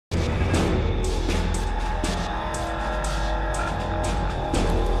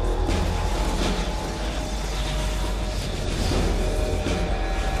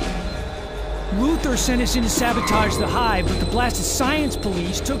Professor sent us in to sabotage the Hive, but the blasted science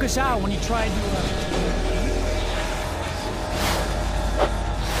police took us out when he tried to,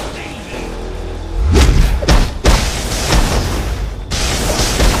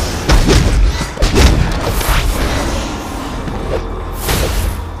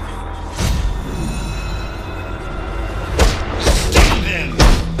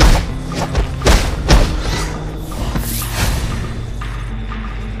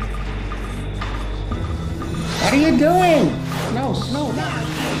 What are you doing? No, no, no.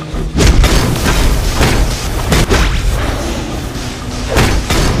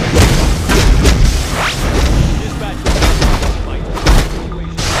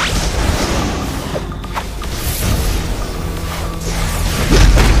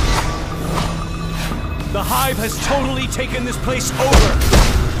 The Hive has totally taken this place over.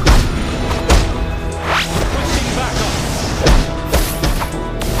 Pushing back up.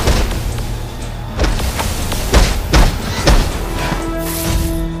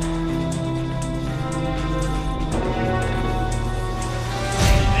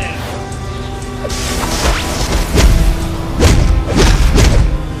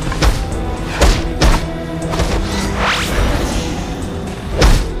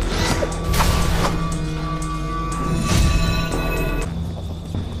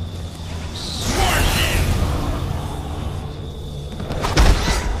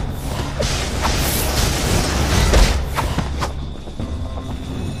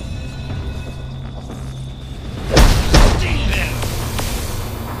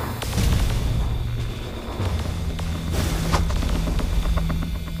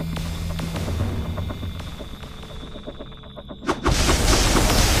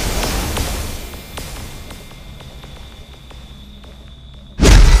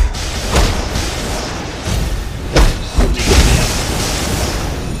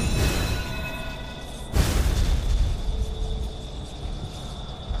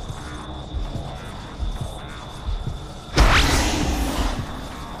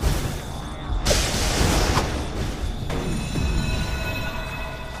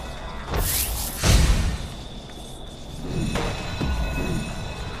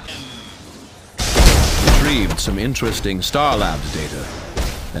 Some interesting Star Labs data.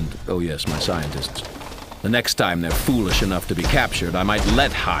 And, oh yes, my scientists. The next time they're foolish enough to be captured, I might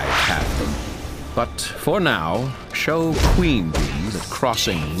let HIVE have them. But for now, show Queen Bee that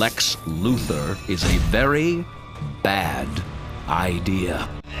crossing Lex Luthor is a very bad idea.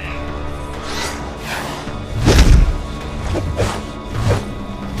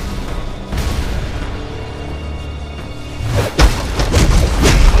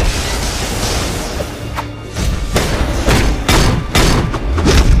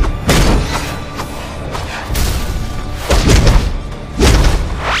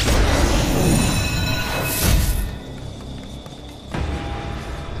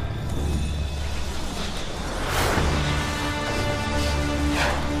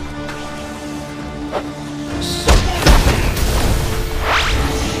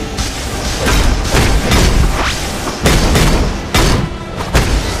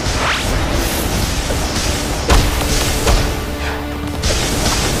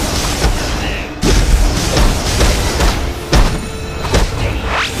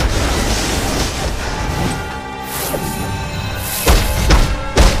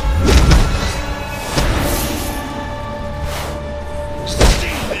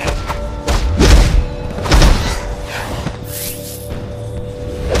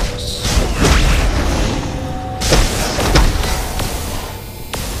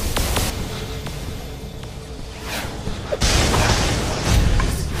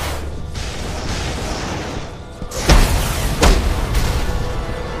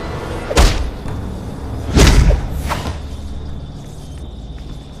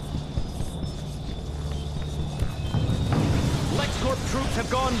 Troops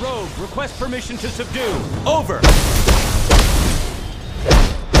have gone rogue. Request permission to subdue. Over.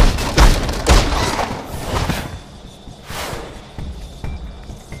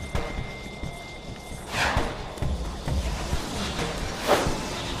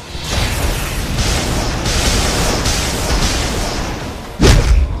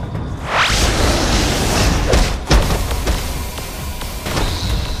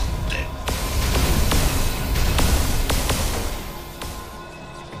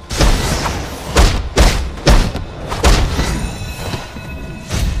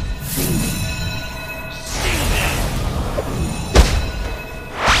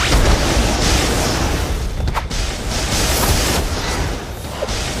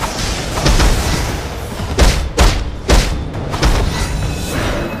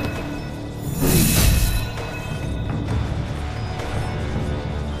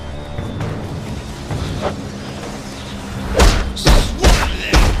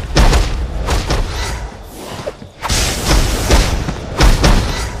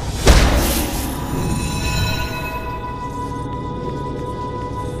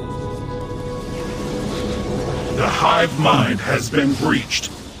 Hive mind has been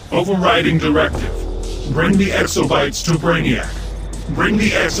breached. Overriding directive. Bring the exobytes to Brainiac. Bring the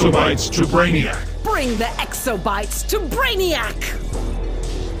exobytes to Brainiac. Bring the exobytes to Brainiac!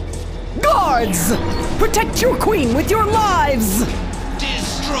 Guards! Protect your queen with your lives!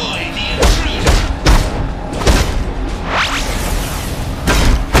 Destroy the intruder!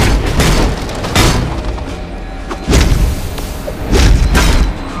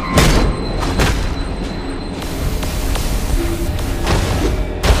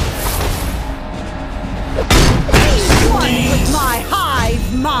 Be one with my hive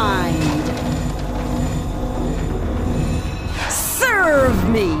mind! Serve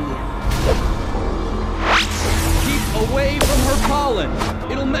me! Keep away from her pollen.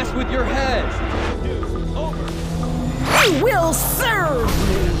 It'll mess with your head. You will serve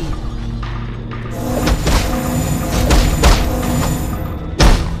me!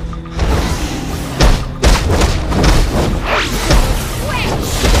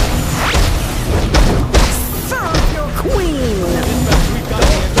 Serve your queen!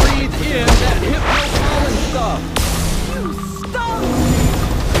 Don't breathe in that hypno-pollen stuff. You stung!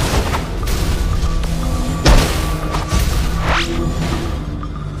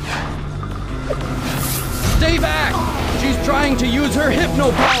 Stay back! She's trying to use her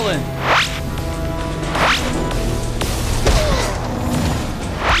hypno-pollen.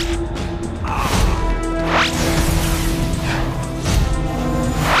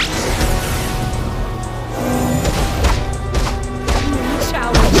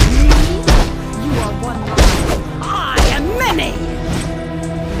 Challenge me? You are one mind. I am many!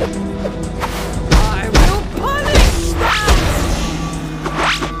 I will punish that!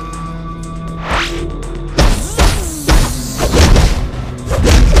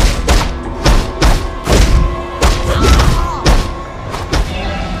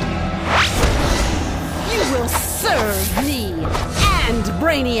 You will serve me and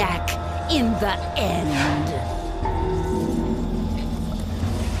Brainiac in the end.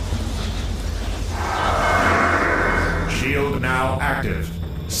 Shield now active.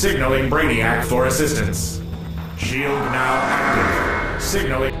 Signaling Brainiac for assistance. Shield now active.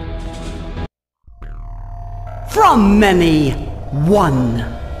 Signaling. From many, one.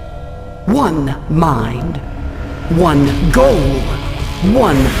 One mind. One goal.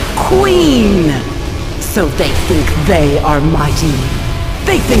 One queen. So they think they are mighty.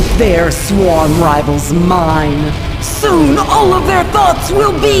 They think their swarm rivals mine. Soon all of their thoughts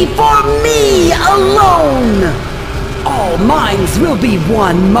will be for me alone. All minds will be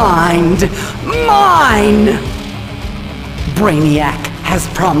one mind. Mine! Brainiac has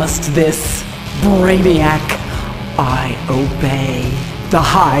promised this. Brainiac, I obey. The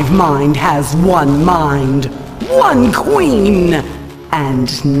hive mind has one mind. One queen!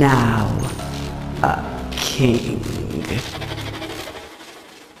 And now, a king.